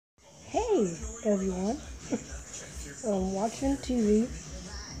Hey everyone, I'm watching TV,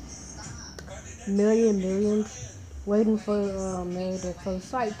 millions, waiting for Married at First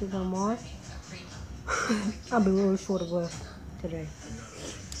Sight to come on. I'll be really short of breath today,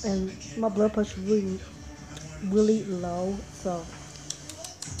 and my blood pressure really low, so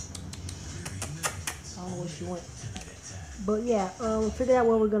I don't know where she went. But yeah, figured out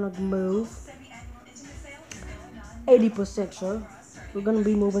where we're gonna move. 80% sure. We're gonna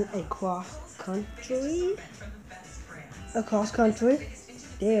be moving across country. Across country.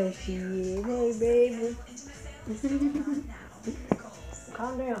 There she is. Hey baby.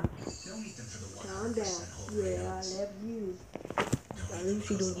 Calm down. Calm down. Yeah, I love you. I knew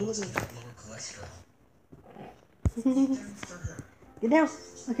she was looking. Get down.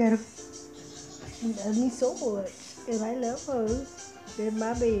 Look at her. She loves me so much. And I love her. That's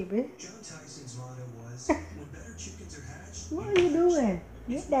my baby. What are you doing?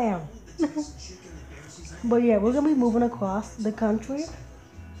 Get down. But yeah, we're gonna be moving across the country.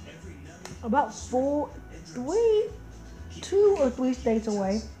 About 2 or 3 states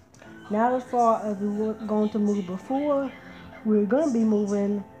away. Not as far as we were going to move before. We were gonna be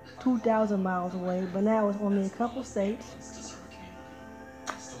moving 2,000 miles away, but now it's only a couple states.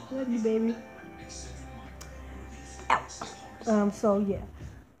 Love you, baby. Ow. So yeah.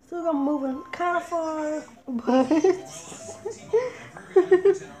 Still gonna moving kind of far, but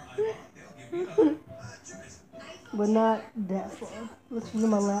but not that far. Let's look at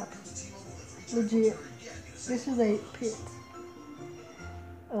my lap. Legit. This is a pit.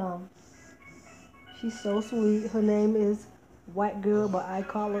 Um, she's so sweet. Her name is White Girl, but I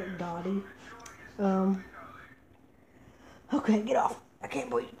call her Dottie. Okay, get off. I can't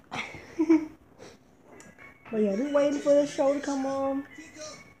breathe. But yeah, just waiting for the show to come on.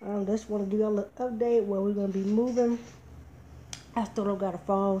 Just want to give y'all an update where we're gonna be moving. I still don't got a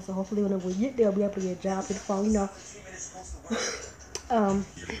phone, so hopefully whenever we get there, we'll be able to get a job to the phone, you know.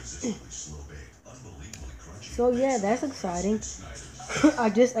 So yeah, that's exciting.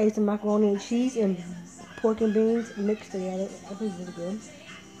 I just ate some macaroni and cheese and pork and beans mixed together. I think it's good.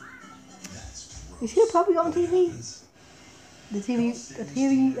 You see a puppy on TV?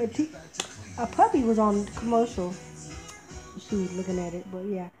 A puppy was on commercial. She was looking at it, but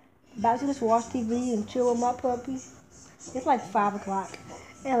yeah. About to just watch TV and chill with my puppy. It's like 5 o'clock.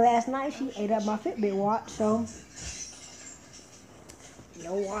 And last night she ate up my Fitbit watch, so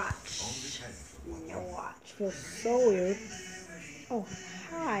no watch. No watch. Feels so weird. Oh,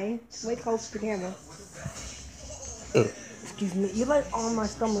 hi. Way close to the camera. Excuse me. You're like on my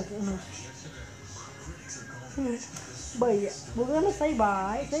stomach. But yeah, we're gonna say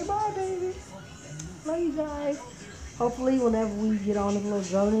bye. Say bye, baby. Love you guys. Hopefully, whenever we get on this little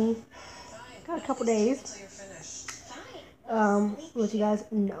journey, got a couple days. Let you guys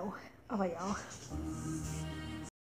know. All right, y'all.